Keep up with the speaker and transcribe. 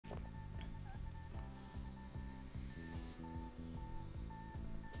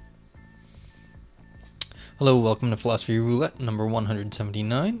Hello, welcome to Philosophy Roulette number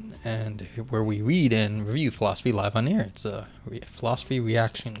 179, and where we read and review philosophy live on air. It's a philosophy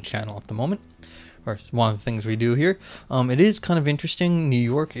reaction channel at the moment, or it's one of the things we do here. It is kind of interesting. New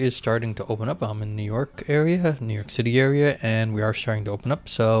York is starting to open up. I'm in New York City area, and we are starting to open up,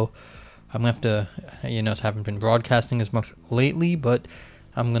 so I'm going to have to, haven't been broadcasting as much lately, but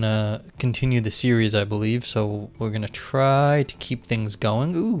I'm going to continue the series, I believe, so we're going to try to keep things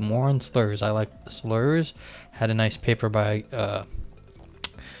going. Ooh, more on slurs. I like the slurs. Had a nice paper by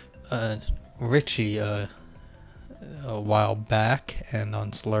Richie a while back, and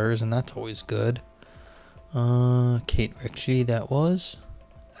on slurs, and that's always good. Kate Ritchie, that was.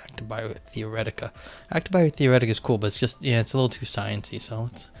 Active Biotheoretica. Active Biotheoretica is cool, but it's just, it's a little too sciencey, so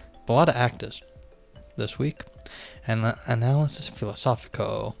it's a lot of actors this week. And Analysis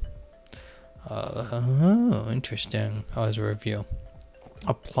Philosophico. Interesting. As a review.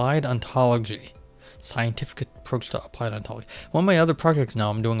 Applied Ontology. Scientific approach to applied ontology. One of my other projects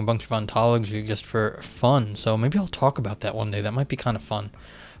now, I'm doing a bunch of ontology just for fun, so maybe I'll talk about that one day. That might be kind of fun.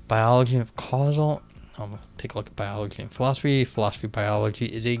 Biology of causal. I'll take a look at biology and philosophy. Philosophy biology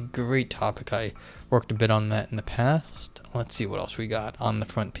is a great topic. I worked a bit on that in the past. Let's see what else we got on the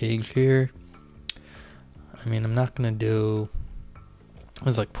front page here. I mean, I'm not going to do...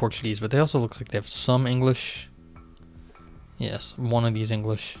 It's like Portuguese, but they also look like they have some English. Yes, one of these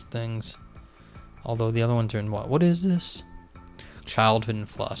English things. Although the other ones are in what? What is this? Childhood and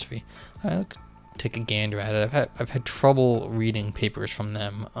philosophy. I'll take a gander at it. I've had trouble reading papers from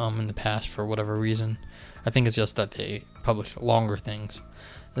them in the past for whatever reason. I think it's just that they publish longer things.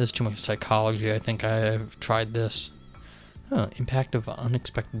 There's too much psychology. I think I've tried this. Impact of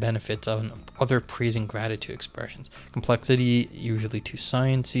unexpected benefits on other praising gratitude expressions. Complexity, usually too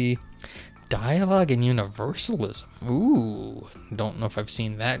sciencey. Dialogue and universalism. Ooh, don't know if I've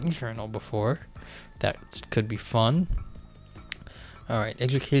seen that journal before. That could be fun. Alright,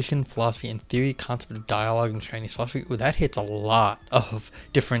 education, philosophy, and theory, concept of dialogue in Chinese philosophy. Ooh, that hits a lot of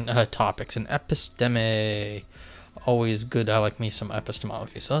different topics. And episteme, always good. I like me some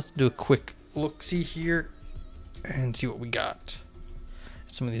epistemology. So let's do a quick look-see here and see what we got.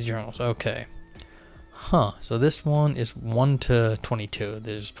 Some of these journals. Okay. So this one is 1 to 22.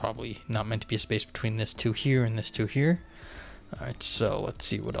 There's probably not meant to be a space between this 2 here and this 2 here. Alright, so let's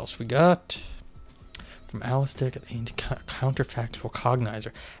see what else we got. From Alistic into counterfactual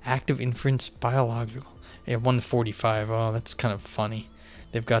cognizer. Active inference biological. Yeah, 1 to 45. Oh, that's kind of funny.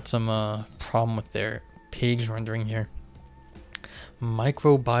 They've got some problem with their page rendering here.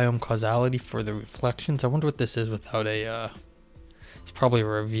 Microbiome causality for the reflections. I wonder what this is without a, it's probably a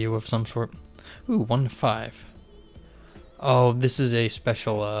review of some sort. Ooh, 1 to 5. Oh, this is a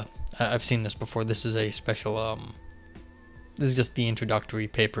special, I've seen this before. This is a special, this is just the introductory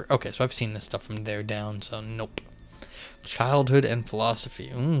paper. Okay, so I've seen this stuff from there down, so nope. Childhood and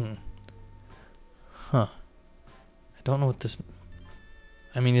philosophy. I don't know what this,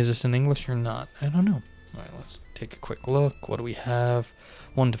 I mean, is this in English or not? I don't know. Alright, let's take a quick look. What do we have?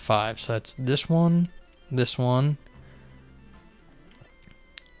 1 to 5. So that's this one, this one.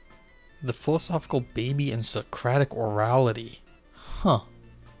 The philosophical baby and Socratic orality. Alright,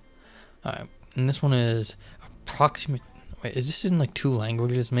 and this one is approximate. Wait, is this in like 2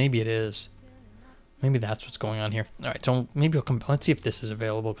 languages? Maybe it is. Maybe that's what's going on here. Alright, so maybe I'll come. Let's see if this is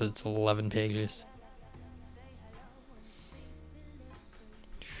available because it's 11 pages.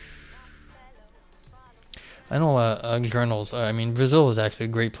 I know journals, I mean, Brazil is actually a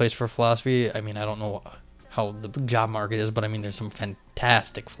great place for philosophy. I mean, I don't know how the job market is, but I mean, there's some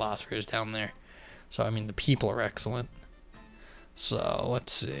fantastic philosophers down there. So, I mean, the people are excellent. So,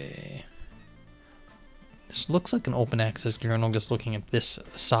 let's see. This looks like an open access journal, just looking at this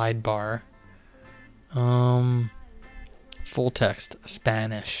sidebar. Full text,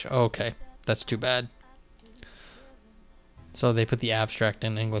 Spanish. Okay, that's too bad. So, they put the abstract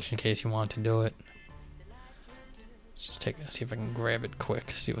in English in case you want to do it. Let's just see if I can grab it quick.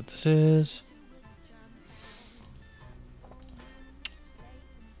 See what this is.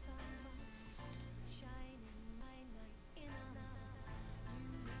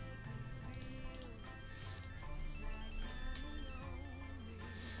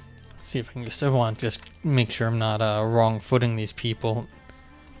 See if I can just, I want to just make sure I'm not wrong footing these people.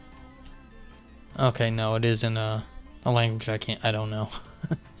 Okay, no, it is in a language I don't know.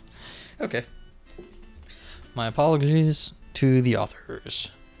 Okay. My apologies to the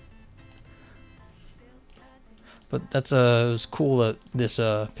authors. But that's it was cool that this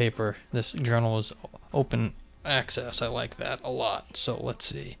paper, this journal is open access. I like that a lot. So let's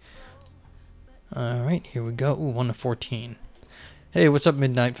see. Alright, here we go. Ooh, 1 to 14. Hey, what's up,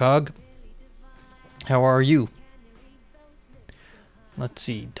 Midnight Fog? How are you? Let's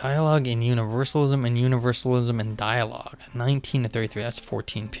see. Dialogue in Universalism and Universalism and Dialogue. 19 to 33. That's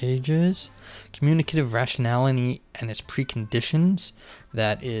 14 pages. Communicative Rationality and its Preconditions.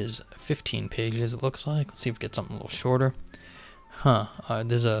 That is 15 pages, it looks like. Let's see if we get something a little shorter.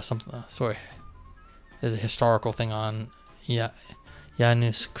 There's a There's a historical thing on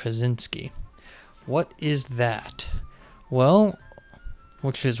Janusz Krasinski. What is that? Well,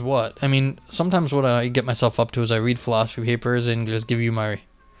 which is what? I mean, sometimes what I get myself up to is I read philosophy papers and just give you my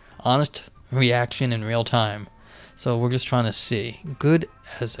honest reaction in real time. So we're just trying to see. Good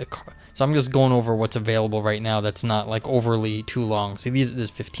as a... So I'm just going over what's available right now that's not like overly too long. See, there's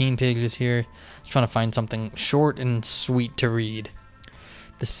 15 pages here. Just trying to find something short and sweet to read.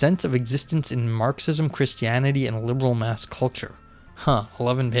 The Sense of Existence in Marxism, Christianity, and Liberal Mass Culture.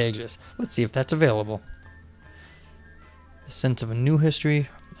 11 pages. Let's see if that's available. The Sense of a New History.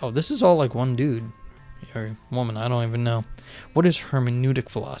 Oh, this is all like one dude. Or woman, I don't even know. What is hermeneutic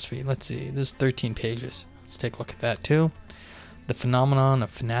philosophy? Let's see. This is 13 pages. Let's take a look at that too. The Phenomenon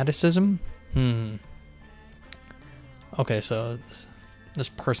of Fanaticism. Okay, so this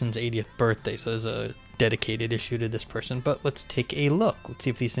person's 80th birthday, so there's a dedicated issue to this person. But let's take a look. Let's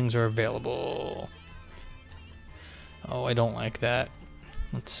see if these things are available. Oh, I don't like that.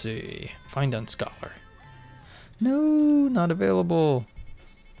 Let's see. Find on Scholar. No, not available.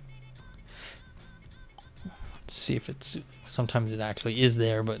 Let's see if it's... Sometimes it actually is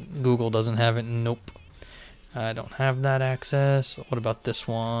there, but Google doesn't have it. Nope. I don't have that access. What about this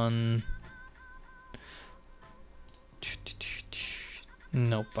one?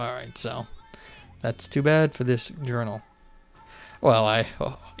 Nope. Alright, so that's too bad for this journal. Well,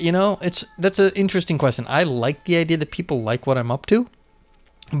 that's an interesting question. I like the idea that people like what I'm up to,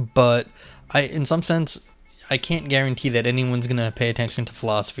 but in some sense, I can't guarantee that anyone's going to pay attention to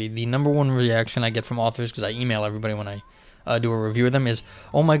philosophy. The number one reaction I get from authors, because I email everybody when I do a review of them, is,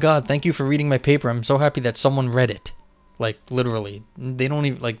 "Oh my god, thank you for reading my paper. I'm so happy that someone read it." Like, literally. They don't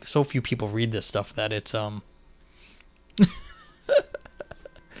even, like, so few people read this stuff that it's, I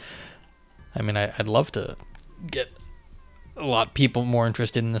mean, I'd love to get a lot of people more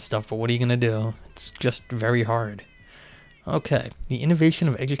interested in this stuff, but what are you going to do? It's just very hard. Okay, the innovation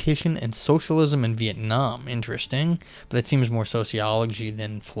of education and socialism in Vietnam. Interesting, but that seems more sociology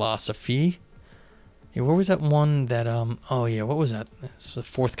than philosophy. Yeah, where was that one that, oh yeah, what was that? It's a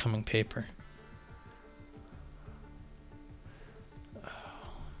forthcoming paper.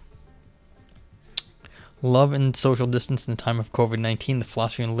 Love and Social Distance in the Time of COVID-19, the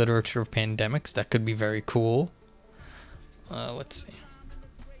Philosophy and Literature of Pandemics. That could be very cool. Let's see.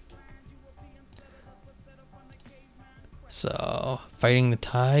 So, Fighting the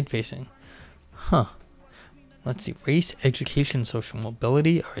Tide, Facing... Let's see. Race, Education, Social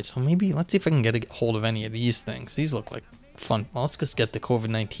Mobility. Alright, so maybe... Let's see if I can get a hold of any of these things. These look like fun. Well, let's just get the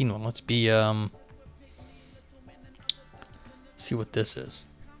COVID-19 one. Let's be, see what this is.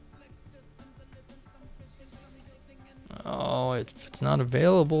 Oh, if it's not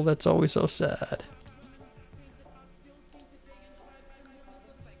available, that's always so sad.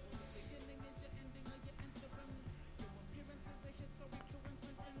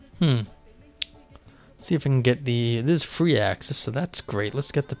 See if I can get this is free access, so that's great.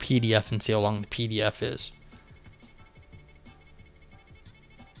 Let's get the PDF and see how long the PDF is.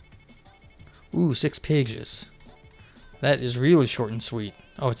 Ooh, 6 pages. That is really short and sweet.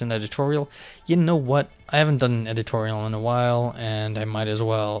 Oh, it's an editorial. You know what? I haven't done an editorial in a while, and I might as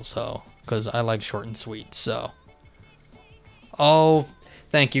well, so, because I like short and sweet, so. Oh,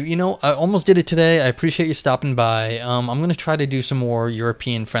 thank you. You know, I almost did it today. I appreciate you stopping by. I'm going to try to do some more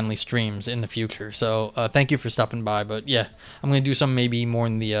European-friendly streams in the future, so thank you for stopping by, but yeah, I'm going to do some maybe more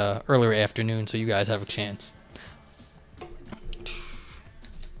in the earlier afternoon, so you guys have a chance.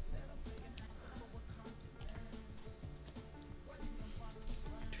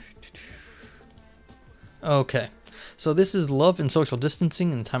 Okay, so this is Love and Social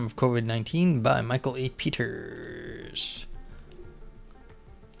Distancing in the Time of COVID-19 by Michael A. Peters.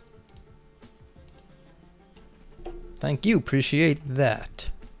 Thank you, appreciate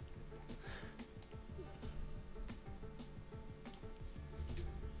that.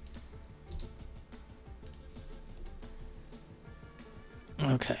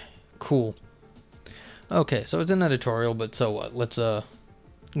 Okay, cool. Okay, so it's an editorial, but so what? Let's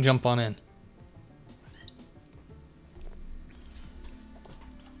jump on in.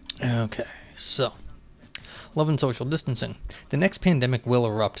 Okay, so, Love and Social Distancing. The next pandemic will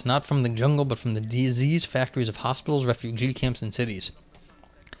erupt, not from the jungle, but from the disease factories of hospitals, refugee camps, and cities.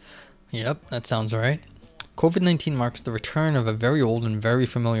 Yep, that sounds right. COVID-19 marks the return of a very old and very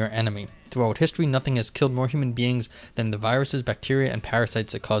familiar enemy. Throughout history, nothing has killed more human beings than the viruses, bacteria, and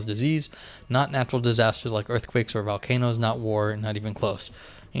parasites that cause disease. Not natural disasters like earthquakes or volcanoes, not war, not even close.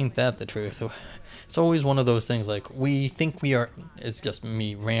 Ain't that the truth? It's always one of those things, like, we think we are, it's just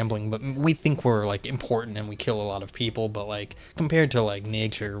me rambling, but we think we're, like, important and we kill a lot of people, but, like, compared to, like,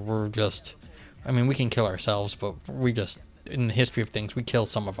 nature, we're just, I mean, we can kill ourselves, but we just, in the history of things, we kill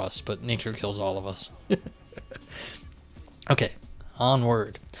some of us, but nature kills all of us. Okay,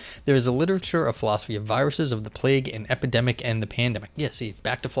 onward. There is a literature of philosophy of viruses, of the plague, and epidemic, and the pandemic. Yeah, see,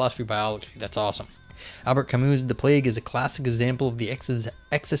 back to philosophy of biology. That's awesome. Albert Camus' The Plague is a classic example of the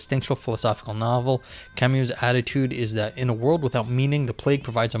existential philosophical novel. Camus' attitude is that in a world without meaning, the plague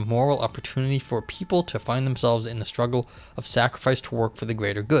provides a moral opportunity for people to find themselves in the struggle of sacrifice to work for the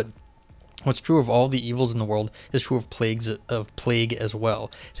greater good. What's true of all the evils in the world is true of plague as well.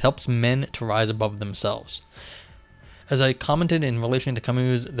 It helps men to rise above themselves. As I commented in relation to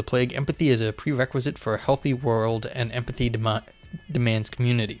Camus' The Plague, empathy is a prerequisite for a healthy world, and empathy demands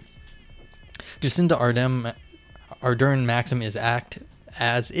community. Jacinda Ardern maxim is act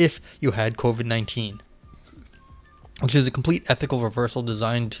as if you had COVID-19, which is a complete ethical reversal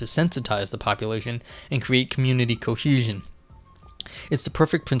designed to sensitize the population and create community cohesion. It's the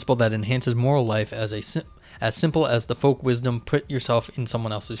perfect principle that enhances moral life as simple as the folk wisdom, put yourself in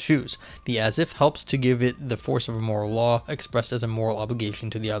someone else's shoes. The as if helps to give it the force of a moral law expressed as a moral obligation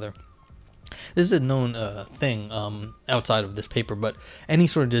to the other. This is a known thing outside of this paper, but any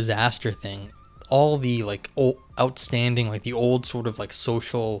sort of disaster thing, all the outstanding, the old sort of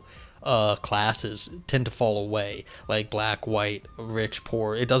social classes tend to fall away, like black, white, rich,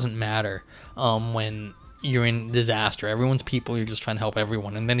 poor. It doesn't matter when you're in disaster. Everyone's people, you're just trying to help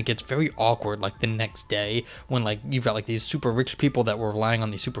everyone, and then it gets very awkward the next day when you've got these super rich people that were relying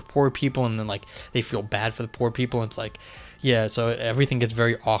on these super poor people, and then they feel bad for the poor people, and it's yeah, so everything gets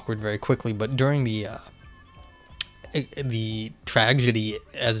very awkward very quickly. But during the tragedy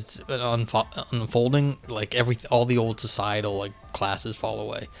as it's unfolding, all the old societal classes fall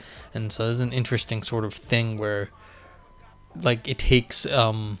away, and so there's an interesting sort of thing where it takes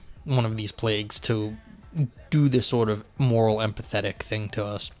one of these plagues to do this sort of moral empathetic thing to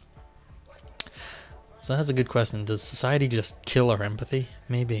us. So that's a good question. Does society just kill our empathy?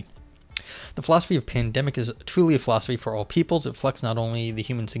 Maybe. The philosophy of pandemic is truly a philosophy for all peoples. It reflects not only the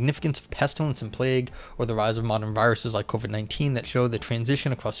human significance of pestilence and plague, or the rise of modern viruses like COVID-19 that show the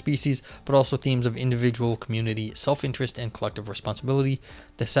transition across species, but also themes of individual, community, self-interest, and collective responsibility,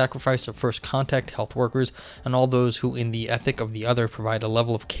 the sacrifice of first contact health workers, and all those who in the ethic of the other provide a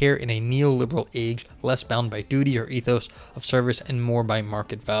level of care in a neoliberal age, less bound by duty or ethos of service and more by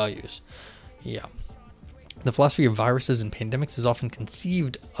market values. Yeah. The philosophy of viruses and pandemics is often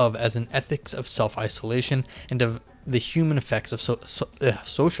conceived of as an ethics of self-isolation and of the human effects of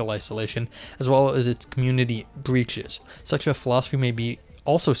social isolation, as well as its community breaches. Such a philosophy may be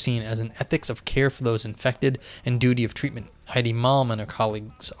also seen as an ethics of care for those infected and duty of treatment. Heidi Malm and her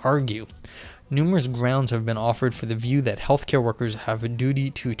colleagues argue. Numerous grounds have been offered for the view that healthcare workers have a duty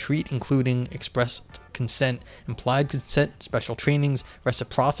to treat, including express consent, implied consent, special trainings,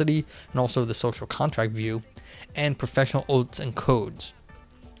 reciprocity, and also the social contract view, and professional oaths and codes.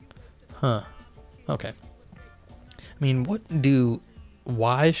 Okay. I mean,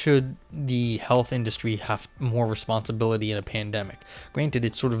 why should the health industry have more responsibility in a pandemic? Granted,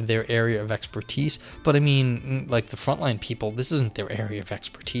 it's sort of their area of expertise, but I mean, the frontline people, this isn't their area of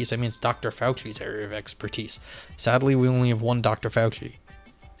expertise. I mean, it's Dr. Fauci's area of expertise. Sadly, we only have one Dr. Fauci.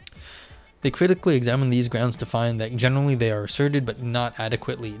 They critically examine these grounds to find that generally they are asserted but not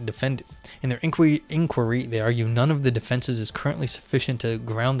adequately defended. In their inquiry, they argue none of the defenses is currently sufficient to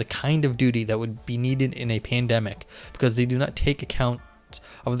ground the kind of duty that would be needed in a pandemic, because they do not take account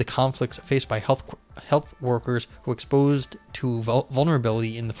of the conflicts faced by health workers who, exposed to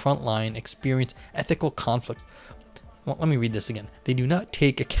vulnerability in the front line, experience ethical conflicts. Well, let me read this again. They do not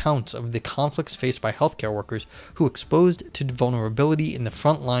take account of the conflicts faced by healthcare workers who, exposed to vulnerability in the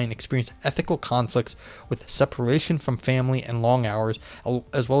front line, experience ethical conflicts with separation from family and long hours,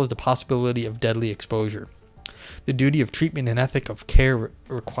 as well as the possibility of deadly exposure. The duty of treatment and ethic of care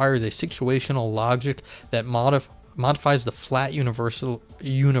requires a situational logic that modifies the flat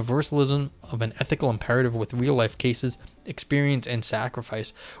universalism of an ethical imperative with real-life cases, experience, and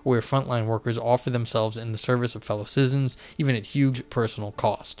sacrifice, where frontline workers offer themselves in the service of fellow citizens, even at huge personal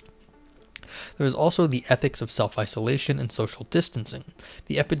cost. There is also the ethics of self-isolation and social distancing.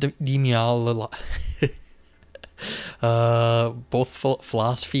 The both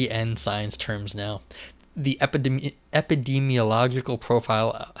philosophy and science terms now. the epidemiological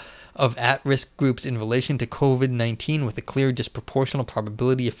profile of at-risk groups in relation to COVID-19 with a clear disproportional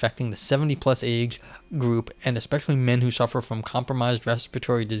probability affecting the 70-plus age group, and especially men who suffer from compromised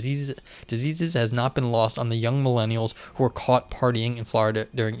respiratory diseases has not been lost on the young millennials who were caught partying in Florida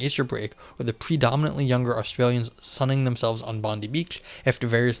during Easter break, or the predominantly younger Australians sunning themselves on Bondi Beach after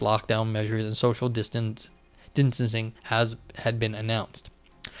various lockdown measures and social distancing had been announced.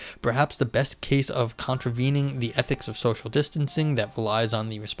 Perhaps the best case of contravening the ethics of social distancing that relies on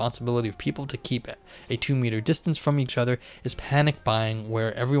the responsibility of people to keep a 2-meter distance from each other is panic buying,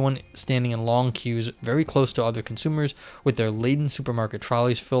 where everyone standing in long queues very close to other consumers with their laden supermarket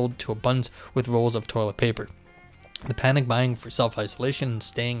trolleys filled to abundance with rolls of toilet paper. The panic buying for self-isolation and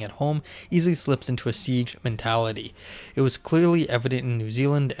staying at home easily slips into a siege mentality. It was clearly evident in New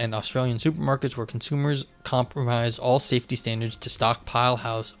Zealand and Australian supermarkets where consumers compromised all safety standards to stockpile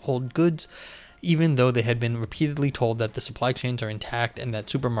household goods, even though they had been repeatedly told that the supply chains are intact and that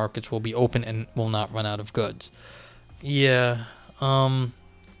supermarkets will be open and will not run out of goods. Yeah,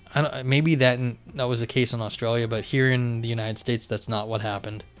 maybe that was the case in Australia, but here in the United States, that's not what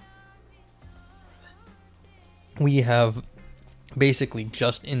happened. We have basically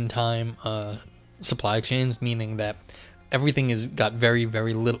just-in-time supply chains, meaning that everything has got very,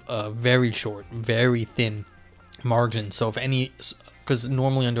 very little, very short, very thin margins. So if any, because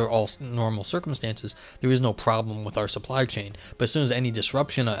normally under all normal circumstances, there is no problem with our supply chain. But as soon as any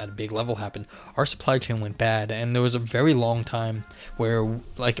disruption at a big level happened, our supply chain went bad. And there was a very long time where,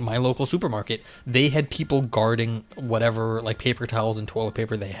 like my local supermarket, they had people guarding whatever like paper towels and toilet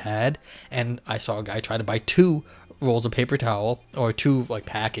paper they had. And I saw a guy try to buy 2 rolls of paper towel, or 2 like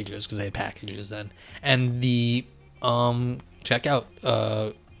packages, because they had packages then. And the checkout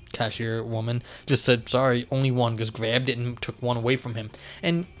cashier woman just said, sorry, only 1, just grabbed it and took 1 away from him.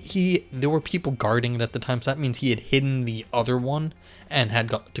 And there were people guarding it at the time, so that means he had hidden the other one and had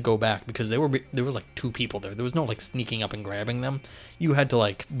got to go back, because there was like 2 people there. There was no like sneaking up and grabbing them. You had to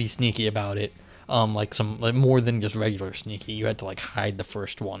like be sneaky about it, like more than just regular sneaky. You had to like hide the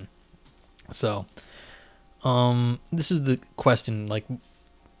first one. So this is the question, like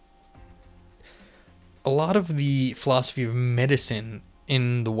a lot of the philosophy of medicine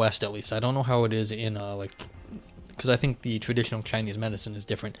in the West, at least, I don't know how it is in because I think the traditional Chinese medicine is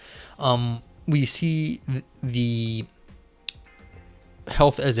different. We see the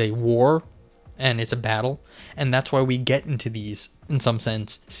health as a war, and it's a battle, and that's why we get into these, in some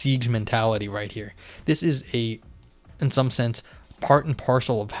sense, siege mentality right here. This is in some sense, part and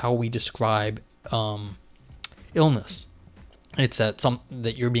parcel of how we describe illness. It's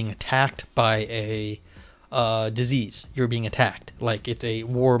that you're being attacked by a disease. You're being attacked. Like, it's a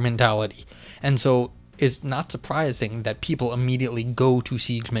war mentality. And so it's not surprising that people immediately go to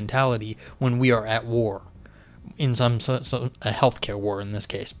siege mentality when we are at war. In a healthcare war in this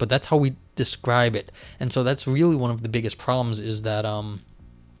case. But that's how we describe it. And so that's really one of the biggest problems, is that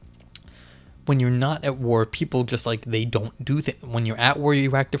when you're not at war, people just like, they don't do things. When you're at war,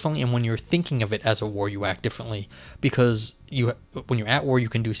 you act differently, and when you're thinking of it as a war, you act differently, because when you're at war, you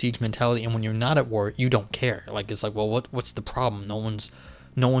can do siege mentality, and when you're not at war, you don't care. Like, it's like, well, what's the problem? No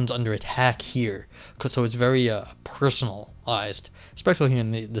one's under attack here. So it's very personalized, especially here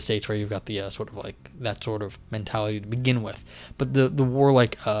in the States, where you've got the sort of like that sort of mentality to begin with. But the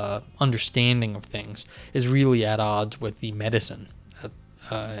warlike understanding of things is really at odds with the medicine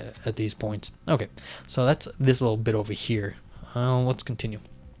at these points. Okay, so that's this little bit over here. Let's continue.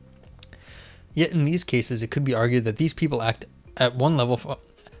 Yet in these cases, it could be argued that these people act at one level.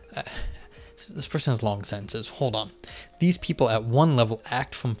 This person has long sentences. Hold on. These people at one level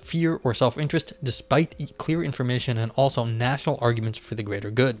act from fear or self-interest despite clear information and also national arguments for the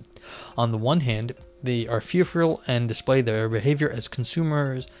greater good. On the one hand, they are fearful and display their behavior as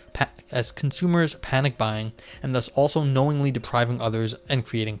consumers panic buying, and thus also knowingly depriving others and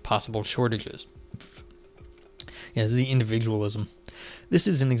creating possible shortages. Yeah, this is the individualism. This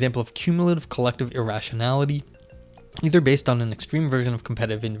is an example of cumulative collective irrationality, either based on an extreme version of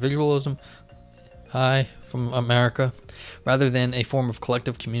competitive individualism, hi, from America, rather than a form of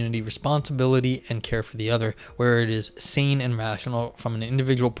collective community responsibility and care for the other, where it is sane and rational from an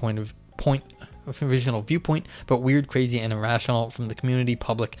individual original viewpoint, but weird, crazy, and irrational from the community,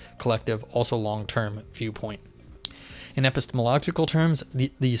 public, collective, also long-term viewpoint. In epistemological terms,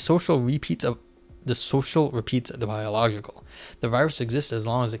 the social repeats the biological. The virus exists as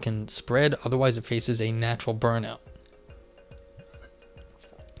long as it can spread, otherwise it faces a natural burnout.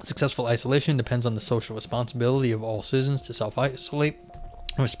 Successful isolation depends on the social responsibility of all citizens to self-isolate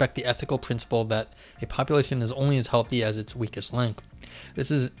and respect the ethical principle that a population is only as healthy as its weakest link. This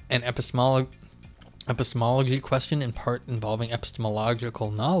is an epistemology question, in part involving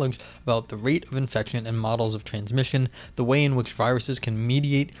epistemological knowledge about the rate of infection and models of transmission, the way in which viruses can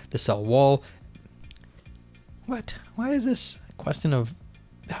mediate the cell wall. What? Why is this question of...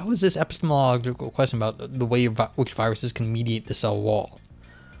 How is this epistemological question about the way in which viruses can mediate the cell wall?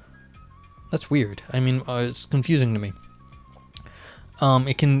 That's weird. I mean, it's confusing to me.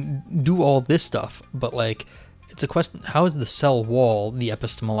 It can do all this stuff, but like, it's a question, how is the cell wall the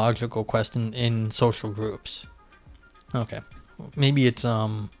epistemological question in social groups? Okay. Maybe it's,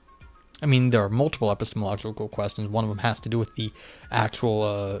 I mean, there are multiple epistemological questions. One of them has to do with the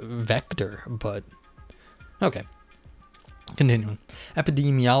actual vector, but okay. Continuing.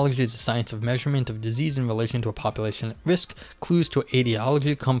 Epidemiology is a science of measurement of disease in relation to a population at risk. Clues to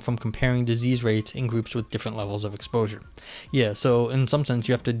etiology come from comparing disease rates in groups with different levels of exposure. Yeah, so in some sense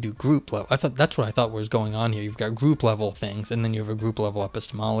you have to do group level. That's what I thought was going on here. You've got group level things, and then you have a group level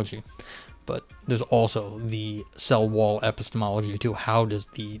epistemology. But there's also the cell wall epistemology too. How does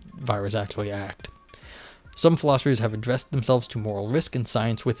the virus actually act? Some philosophers have addressed themselves to moral risk in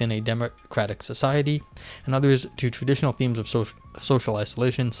science within a democratic society, and others to traditional themes of social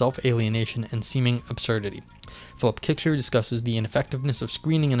isolation, self-alienation, and seeming absurdity. Philip Kitcher discusses the ineffectiveness of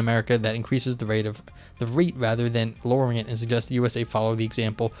screening in America that increases the rate rather than lowering it, and suggests the USA follow the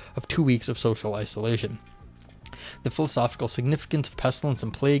example of 2 weeks of social isolation. The philosophical significance of pestilence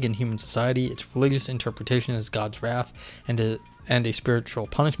and plague in human society, its religious interpretation as God's wrath and a spiritual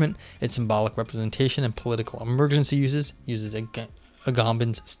punishment, its symbolic representation and political emergency uses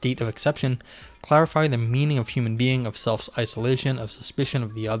Agamben's state of exception, clarify the meaning of human being, of self-isolation, of suspicion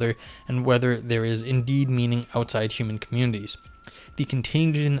of the other, and whether there is indeed meaning outside human communities. The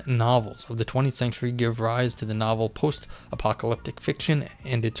contagion novels of the 20th century give rise to the novel post-apocalyptic fiction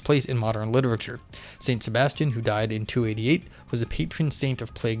and its place in modern literature. Saint Sebastian, who died in 288, was a patron saint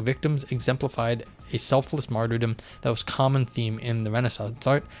of plague victims, exemplified a selfless martyrdom that was a common theme in the Renaissance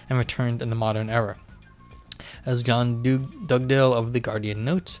art and returned in the modern era. As John Dugdale of The Guardian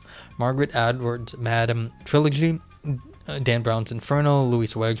notes, Margaret Atwood's Madame trilogy, Dan Brown's Inferno,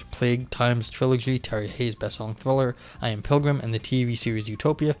 Louise Wedge Plague Times trilogy, Terry Hayes' best-selling thriller I Am Pilgrim, and the TV series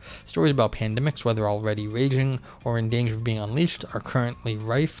Utopia, stories about pandemics, whether already raging or in danger of being unleashed, are currently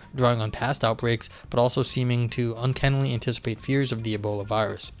rife, drawing on past outbreaks, but also seeming to uncannily anticipate fears of the Ebola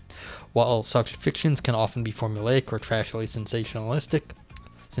virus. While such fictions can often be formulaic or trashily sensationalist, the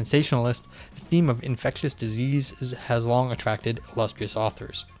theme of infectious disease has long attracted illustrious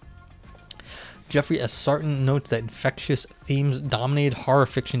authors. Jeffrey S. Sarton notes that infectious themes dominated horror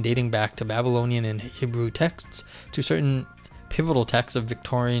fiction dating back to Babylonian and Hebrew texts, to certain pivotal texts of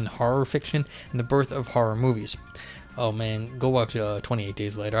Victorian horror fiction, and the birth of horror movies. Oh man, go watch 28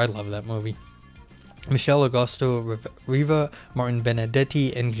 Days Later. I love that movie. Michele Augusto Riva, Martin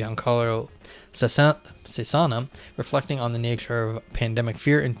Benedetti, and Giancarlo Cesana, reflecting on the nature of pandemic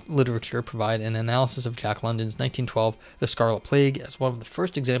fear in literature, provide an analysis of Jack London's 1912 The Scarlet Plague as one of the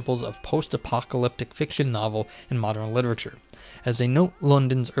first examples of post-apocalyptic fiction novel in modern literature. As they note,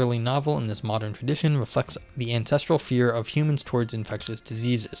 London's early novel in this modern tradition reflects the ancestral fear of humans towards infectious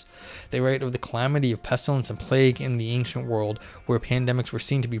diseases. They write of the calamity of pestilence and plague in the ancient world, where pandemics were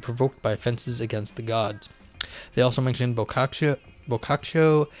seen to be provoked by offenses against the gods. They also mention Boccaccio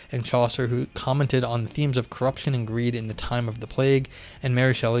and Chaucer, who commented on the themes of corruption and greed in the time of the plague, and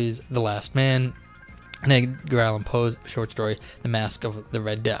Mary Shelley's The Last Man, and Edgar Allan Poe's short story The Mask of the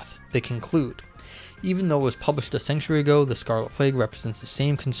Red Death. They conclude, even though it was published a century ago, The Scarlet Plague represents the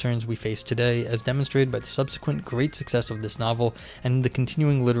same concerns we face today, as demonstrated by the subsequent great success of this novel and the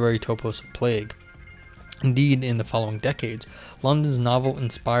continuing literary topos of plague. Indeed, in the following decades, London's novel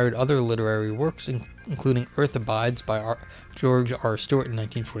inspired other literary works, including Earth Abides by George R. Stewart in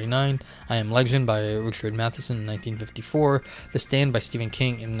 1949, I Am Legend by Richard Matheson in 1954, The Stand by Stephen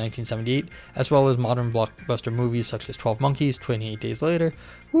King in 1978, as well as modern blockbuster movies such as 12 Monkeys, 28 Days Later,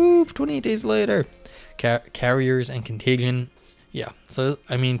 28 Days Later, Carriers, and Contagion. Yeah, so,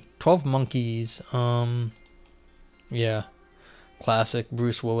 I mean, 12 Monkeys, yeah, classic,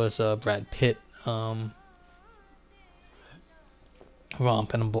 Bruce Willis, Brad Pitt,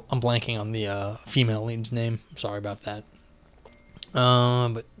 romp, and I'm blanking on the female lead's name. Sorry about that.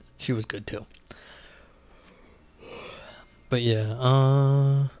 But she was good too. But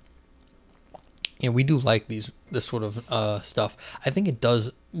yeah, we do like this sort of stuff. I think it does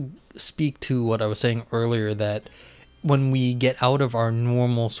speak to what I was saying earlier, that when we get out of our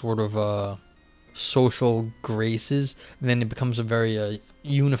normal sort of social graces, then it becomes a very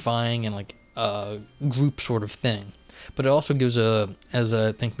unifying and like group sort of thing. But it also gives as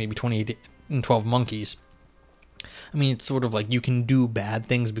I think maybe 28 and 12 Monkeys, I mean, it's sort of like you can do bad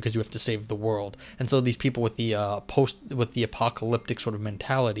things because you have to save the world. And so these people with the with the apocalyptic sort of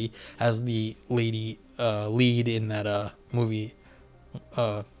mentality, as the lady lead in that movie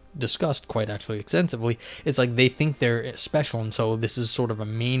discussed quite actually extensively, it's like they think they're special, and so this is sort of a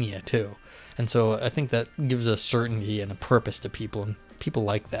mania too. And so I think that gives a certainty and a purpose to people, and people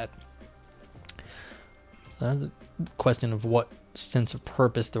like that. The question of what sense of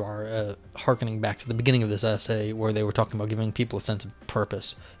purpose there are, harkening back to the beginning of this essay where they were talking about giving people a sense of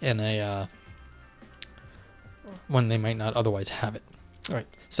purpose in a when they might not otherwise have it. All right.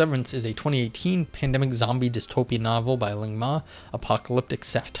 Severance is a 2018 pandemic zombie dystopian novel by Ling Ma. Apocalyptic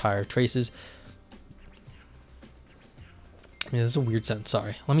satire traces... Yeah, this is a weird sentence,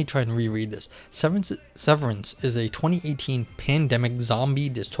 sorry. Let me try and reread this. Severance is a 2018 pandemic zombie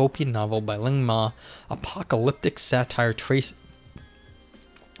dystopian novel by Ling Ma. Apocalyptic satire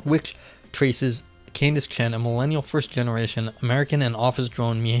which traces Candice Chen, a millennial first-generation American and office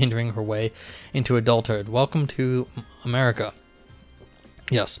drone meandering her way into adulthood. Welcome to America.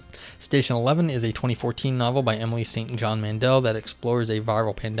 Yes. Station 11 is a 2014 novel by Emily St. John Mandel that explores a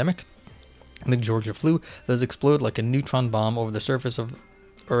viral pandemic, the Georgia flu, that has exploded like a neutron bomb over the surface of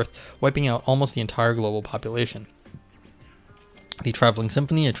Earth, wiping out almost the entire global population. The Traveling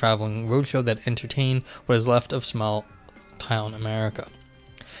Symphony, a traveling roadshow that entertained what is left of small-town America.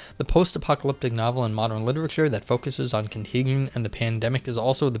 The post-apocalyptic novel in modern literature that focuses on contagion and the pandemic is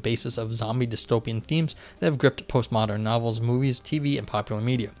also the basis of zombie dystopian themes that have gripped postmodern novels, movies, TV, and popular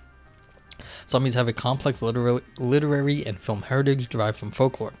media. Zombies have a complex literary and film heritage derived from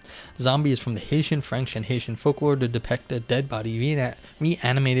folklore. Zombie is from the Haitian, French, and Haitian folklore to depict a dead body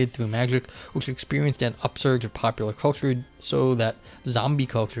reanimated through magic, which experienced an upsurge of popular culture, so that zombie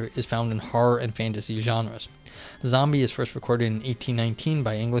culture is found in horror and fantasy genres. Zombie is first recorded in 1819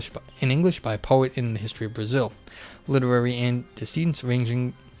 in English by a poet in the history of Brazil. Literary antecedents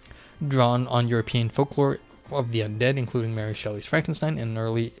ranging drawn on European folklore of the undead, including Mary Shelley's Frankenstein and an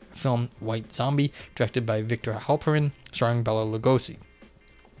early film White Zombie, directed by Victor Halperin, starring Bela Lugosi.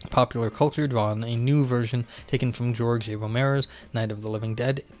 Popular culture drawn a new version taken from George A. Romero's Night of the Living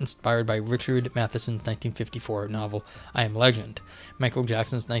Dead, inspired by Richard Matheson's 1954 novel I Am Legend. Michael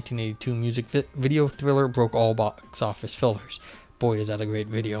Jackson's 1982 music video Thriller broke all box office fillers. Boy, is that a great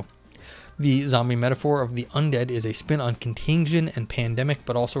video. The zombie metaphor of the undead is a spin on contagion and pandemic,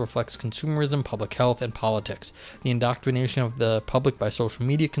 but also reflects consumerism, public health, and politics. The indoctrination of the public by social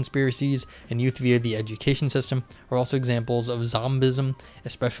media conspiracies and youth via the education system are also examples of zombism,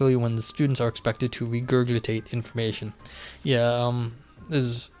 especially when the students are expected to regurgitate information. Yeah, this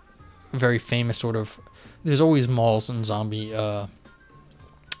is a very famous sort of... There's always malls in zombie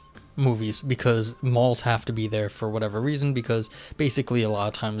movies, because malls have to be there for whatever reason, because basically a lot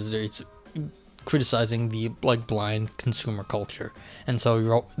of times it's criticizing the blind consumer culture, and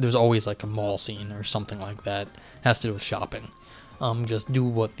so there's always like a mall scene or something like that. It has to do with shopping. Just do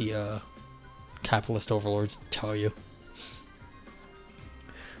what the capitalist overlords tell you.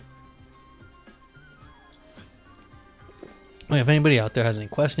 If anybody out there has any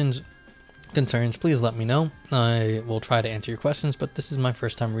questions, concerns, please let me know. I will try to answer your questions, but this is my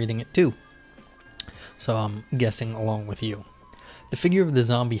first time reading it too, so I'm guessing along with you. The figure of the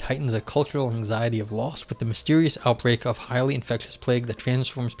zombie heightens a cultural anxiety of loss with the mysterious outbreak of highly infectious plague that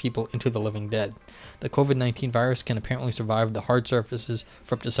transforms people into the living dead. The COVID-19 virus can apparently survive the hard surfaces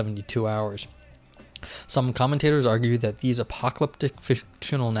for up to 72 hours. Some commentators argue that these apocalyptic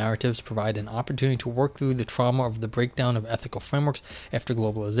fictional narratives provide an opportunity to work through the trauma of the breakdown of ethical frameworks after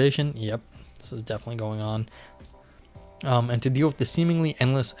globalization. Yep, this is definitely going on. And to deal with the seemingly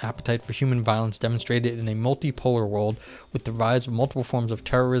endless appetite for human violence demonstrated in a multipolar world with the rise of multiple forms of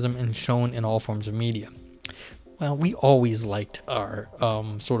terrorism and shown in all forms of media. Well, we always liked our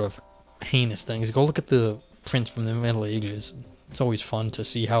sort of heinous things. Go look at the prints from the Middle Ages. It's always fun to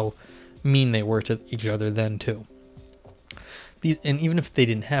see how mean they were to each other then too. And even if they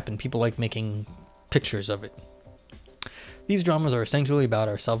didn't happen, people like making pictures of it. These dramas are essentially about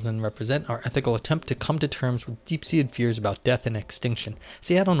ourselves and represent our ethical attempt to come to terms with deep-seated fears about death and extinction.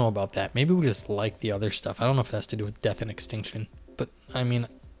 See, I don't know about that. Maybe we just like the other stuff. I don't know if it has to do with death and extinction. But, I mean,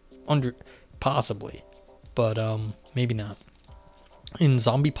 possibly. But, maybe not. In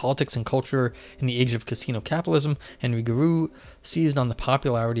Zombie Politics and Culture in the Age of Casino Capitalism, Henry Giroux seized on the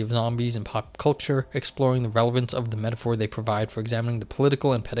popularity of zombies in pop culture, exploring the relevance of the metaphor they provide for examining the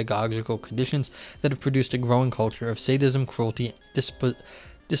political and pedagogical conditions that have produced a growing culture of sadism, cruelty,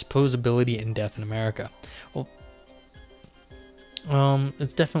 disposability, and death in America. Well,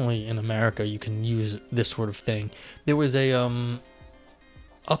 it's definitely in America you can use this sort of thing. There was a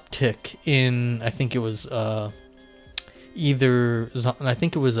uptick in, I think it was either, I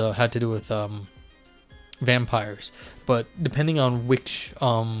think it was had to do with vampires, but depending on which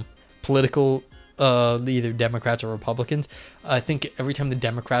political either Democrats or Republicans, I think every time the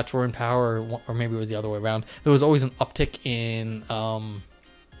Democrats were in power, or maybe it was the other way around, there was always an uptick in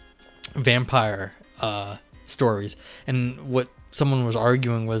vampire stories. And what someone was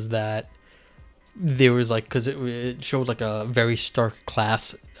arguing was that there was like, because it showed like a very stark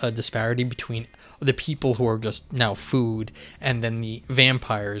class disparity between the people who are just now food and then the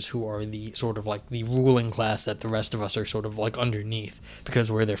vampires who are the sort of like the ruling class that the rest of us are sort of like underneath,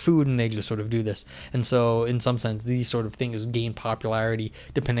 because we're their food and they just sort of do this. And so in some sense these sort of things gain popularity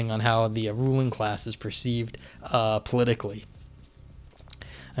depending on how the ruling class is perceived politically.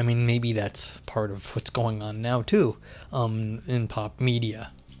 I mean, maybe that's part of what's going on now too in pop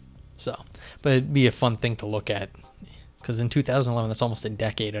media. So, but it'd be a fun thing to look at, because in 2011, that's almost a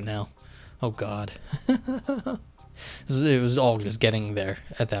decade now. Oh God. It was all just getting there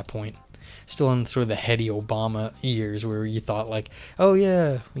at that point. Still in sort of the heady Obama years where you thought like, oh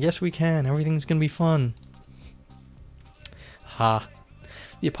yeah, yes we can, everything's gonna be fun. Ha.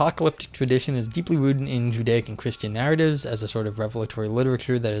 The apocalyptic tradition is deeply rooted in Judaic and Christian narratives as a sort of revelatory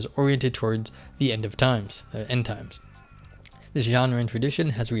literature that is oriented towards the end times. This genre and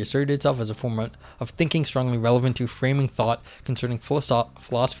tradition has reasserted itself as a form of thinking strongly relevant to framing thought concerning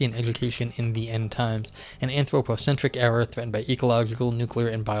philosophy and education in the end times, an anthropocentric era threatened by ecological, nuclear,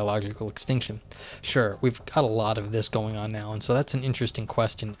 and biological extinction. Sure, we've got a lot of this going on now, and so that's an interesting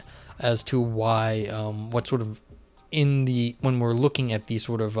question as to why, what sort of, when we're looking at these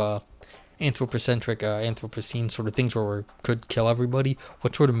sort of anthropocentric, Anthropocene sort of things where we could kill everybody,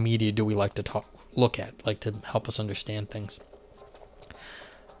 what sort of media do we like to look at, like to help us understand things?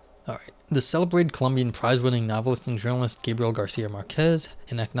 All right. The celebrated Colombian prize-winning novelist and journalist Gabriel Garcia Marquez,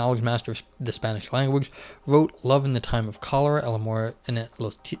 an acknowledged master of the Spanish language, wrote Love in the Time of Cholera, El Amor en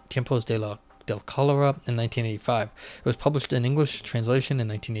los Tiempos del Cholera in 1985. It was published in English translation in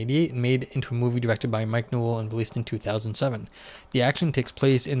 1988 and made into a movie directed by Mike Newell and released in 2007. The action takes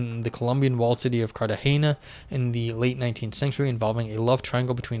place in the Colombian walled city of Cartagena in the late 19th century, involving a love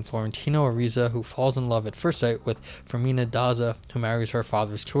triangle between Florentino Ariza, who falls in love at first sight with Fermina Daza, who marries her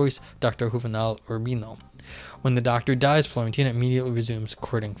father's choice, Dr. Juvenal Urbino. When the doctor dies, Florentino immediately resumes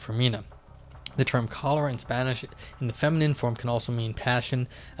courting Fermina. The term cholera in Spanish in the feminine form can also mean passion,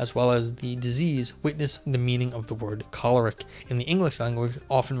 as well as the disease. Witness the meaning of the word choleric in the English language,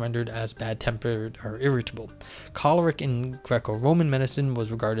 often rendered as bad-tempered or irritable. Choleric in Greco-Roman medicine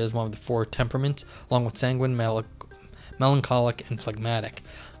was regarded as one of the four temperaments, along with sanguine, melancholic, and phlegmatic.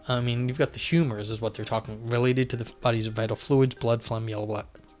 I mean, you've got the humors, is what they're talking, related to the body's vital fluids, blood, phlegm, yellow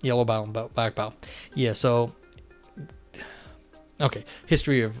bile, and black bile. Yeah, so... Okay,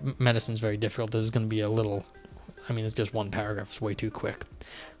 history of medicine is very difficult. This is going to be a little, I mean, it's just one paragraph. It's way too quick.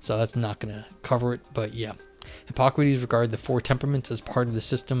 So that's not going to cover it, but yeah. Hippocrates regarded the four temperaments as part of the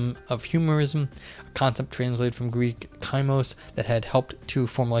system of humorism, a concept translated from Greek chymos that had helped to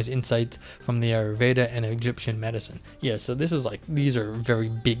formalize insights from the Ayurveda and Egyptian medicine. Yeah, so this is like, these are very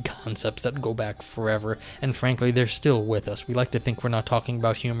big concepts that go back forever, and frankly, they're still with us. We like to think we're not talking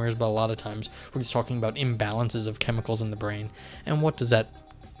about humors, but a lot of times we're just talking about imbalances of chemicals in the brain. And what does that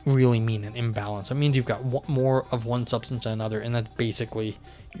really mean, an imbalance? It means you've got more of one substance than another, and that's basically,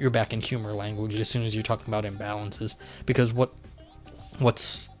 you're back in humor language as soon as you're talking about imbalances, because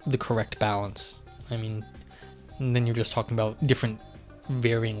what's the correct balance? I mean, and then you're just talking about different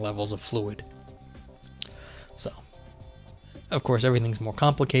varying levels of fluid. So, of course, everything's more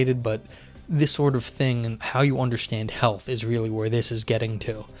complicated, but this sort of thing and how you understand health is really where this is getting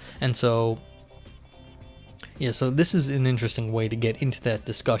to. And so, yeah, so this is an interesting way to get into that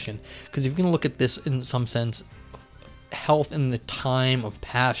discussion, because if you're going to look at this in some sense, health in the time of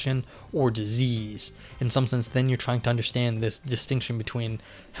passion or disease, in some sense, then you're trying to understand this distinction between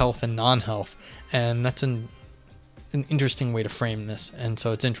health and non-health, and that's an interesting way to frame this. And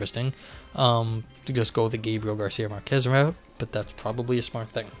so it's interesting to just go the Gabriel Garcia Marquez route, but that's probably a smart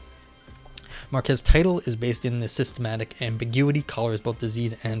thing. Marquez's title is based in the systematic ambiguity. Cholera is both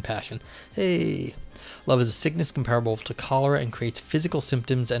disease and passion. Hey! Love is a sickness comparable to cholera and creates physical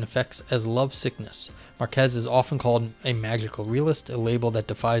symptoms and effects as love sickness. Marquez is often called a magical realist, a label that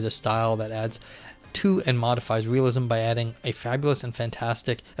defies a style that adds to and modifies realism by adding a fabulous and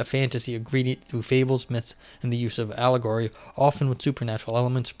fantastic, a fantasy ingredient through fables, myths, and the use of allegory, often with supernatural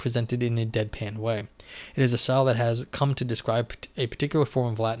elements presented in a deadpan way. It is a style that has come to describe a particular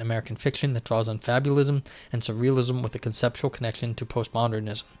form of Latin American fiction that draws on fabulism and surrealism with a conceptual connection to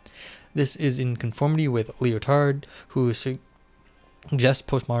postmodernism. This is in conformity with Lyotard, who Just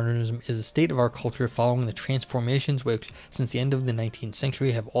postmodernism is a state of our culture following the transformations which, since the end of the 19th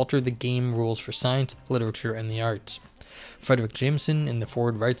century, have altered the game rules for science, literature, and the arts. Frederick Jameson in The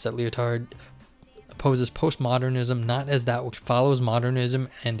Forward writes that Lyotard opposes postmodernism not as that which follows modernism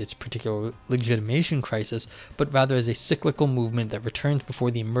and its particular legitimation crisis, but rather as a cyclical movement that returns before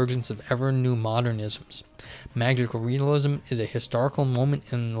the emergence of ever new modernisms. Magical realism is a historical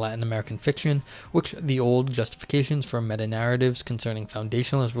moment in Latin American fiction, which the old justifications for meta-narratives concerning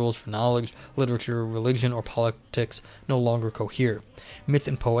foundationalist rules for knowledge, literature, religion, or politics no longer cohere. Myth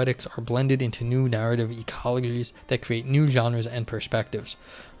and poetics are blended into new narrative ecologies that create new genres and perspectives.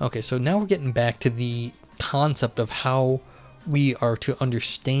 Okay, so now we're getting back to the concept of how we are to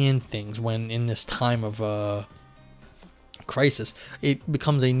understand things when in this time of crisis, it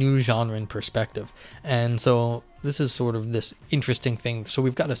becomes a new genre and perspective. And so this is sort of this interesting thing. So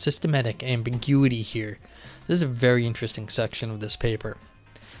we've got a systematic ambiguity here. This is a very interesting section of this paper.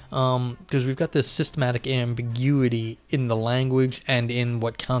 Because we've got this systematic ambiguity in the language and in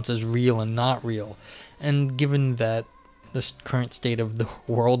what counts as real and not real. And given that the current state of the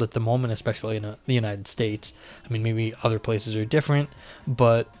world at the moment, especially in the United States, I mean, maybe other places are different,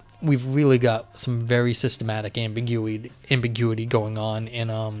 but we've really got some very systematic ambiguity going on in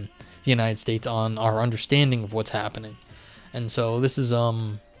the United States on our understanding of what's happening. And so this is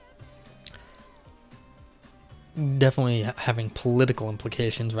definitely having political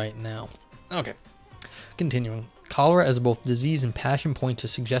implications right now. Okay, continuing. Cholera as both disease and passion point to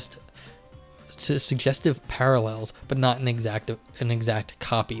suggestive parallels, but not an exact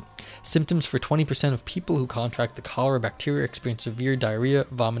copy. Symptoms for 20% of people who contract the cholera bacteria experience severe diarrhea,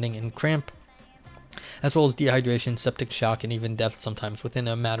 vomiting, and cramp, as well as dehydration, septic shock, and even death sometimes within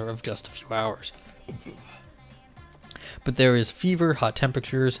a matter of just a few hours. But there is fever, hot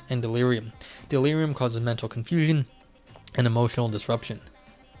temperatures, and delirium. Delirium causes mental confusion and emotional disruption.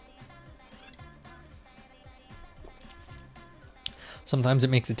 Sometimes it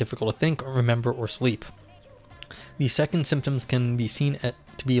makes it difficult to think, or remember, or sleep. The second symptoms can be seen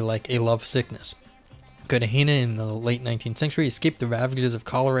to be like a love sickness. Cartagena in the late 19th century escaped the ravages of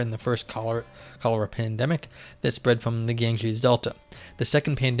cholera in the first cholera pandemic that spread from the Ganges Delta. The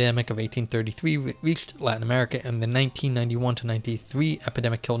second pandemic of 1833 reached Latin America, and the 1991-93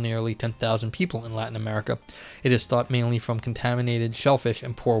 epidemic killed nearly 10,000 people in Latin America. It is thought mainly from contaminated shellfish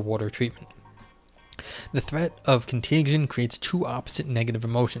and poor water treatment. The threat of contagion creates two opposite negative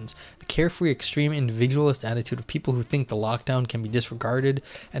emotions: the carefree, extreme individualist attitude of people who think the lockdown can be disregarded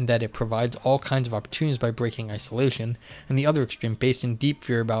and that it provides all kinds of opportunities by breaking isolation, and the other extreme based in deep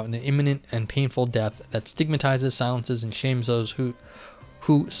fear about an imminent and painful death that stigmatizes, silences, and shames those who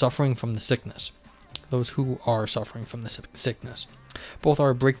suffering from the sickness. Those who are suffering from the sickness. Both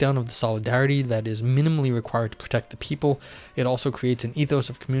are a breakdown of the solidarity that is minimally required to protect the people. It also creates an ethos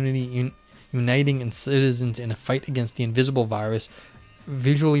of community uniting citizens in a fight against the invisible virus,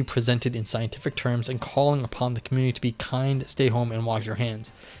 visually presented in scientific terms and calling upon the community to be kind, stay home, and wash your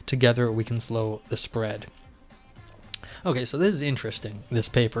hands. Together we can slow the spread. Okay, so this is interesting, this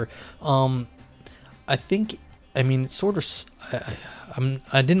paper. I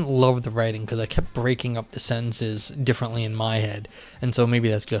didn't love the writing because I kept breaking up the sentences differently in my head, and so maybe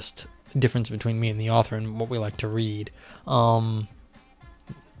that's just a difference between me and the author and what we like to read. Well,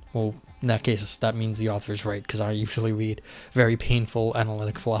 in that case, that means the author's right, because I usually read very painful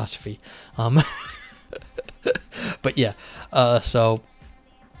analytic philosophy. But yeah, but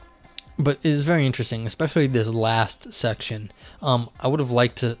it is very interesting, especially this last section. I would have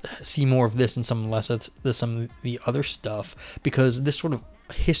liked to see more of this and some less of some of the other stuff, because this sort of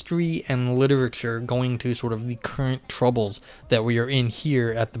history and literature going to sort of the current troubles that we are in here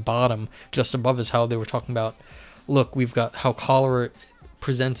at the bottom, just above is how they were talking about, look, we've got how cholera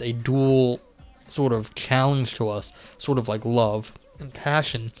presents a dual sort of challenge to us, sort of like love and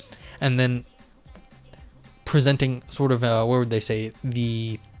passion, and then presenting sort of, what would they say,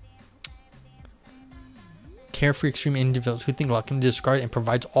 the carefree extreme individuals who think a lot can discard and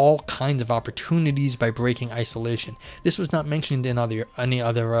provides all kinds of opportunities by breaking isolation. This was not mentioned in any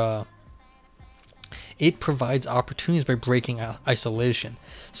other. It provides opportunities by breaking isolation.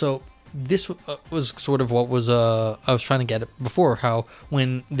 So this was sort of what was I was trying to get at before, how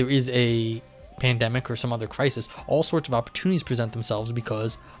when there is a pandemic or some other crisis, all sorts of opportunities present themselves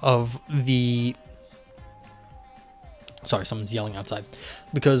because of the... Sorry, someone's yelling outside.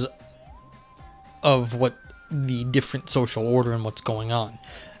 Because of what the different social order and what's going on.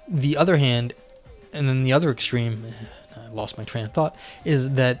 The other hand, and then the other extreme, I lost my train of thought,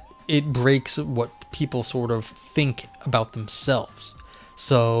 is that it breaks what people sort of think about themselves.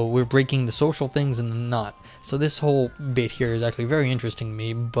 So we're breaking the social things and not. So this whole bit here is actually very interesting to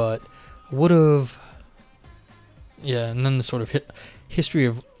me, but would have, yeah, and then the sort of history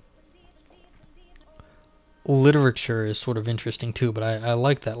of literature is sort of interesting too, but I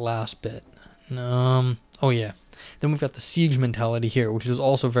like that last bit. Oh yeah. Then we've got the siege mentality here, which is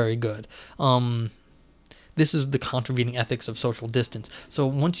also very good. This is the contravening ethics of social distance. So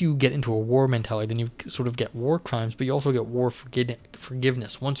once you get into a war mentality, then you sort of get war crimes, but you also get war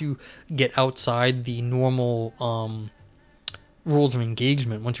forgiveness. Once you get outside the normal rules of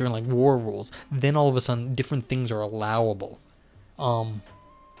engagement, once you're in like war rules, then all of a sudden different things are allowable.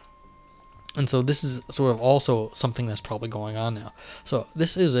 And so this is sort of also something that's probably going on now. So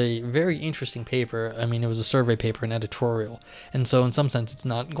this is a very interesting paper. I mean, it was a survey paper, an editorial. And so in some sense, it's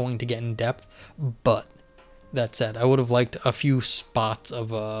not going to get in depth. But that said, I would have liked a few spots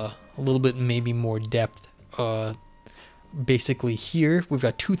of a little bit maybe more depth. Basically here, we've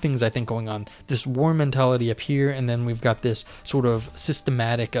got two things I think going on. This war mentality up here, and then we've got this sort of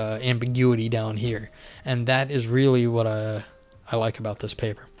systematic ambiguity down here. And that is really what I like about this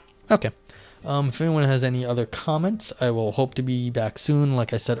paper. Okay. If anyone has any other comments, I will hope to be back soon,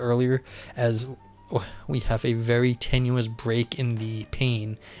 like I said earlier, as we have a very tenuous break in the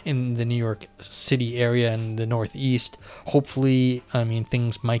pain in the New York City area and the Northeast. Hopefully, I mean,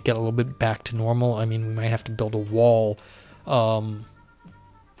 things might get a little bit back to normal. I mean, we might have to build a wall,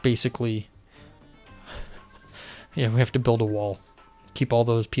 basically. Yeah, we have to build a wall. Keep all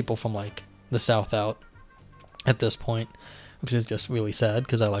those people from, like, the South out at this point. Which is just really sad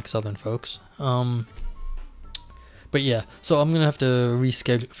because I like Southern folks. But yeah, so I'm gonna have to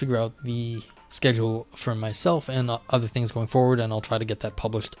figure out the schedule for myself and other things going forward, and I'll try to get that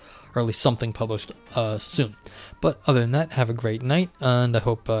published, or at least something published soon. But other than that, have a great night, and I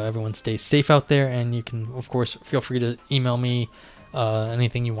hope everyone stays safe out there. And you can, of course, feel free to email me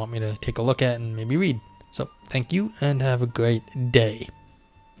anything you want me to take a look at and maybe read. So thank you, and have a great day.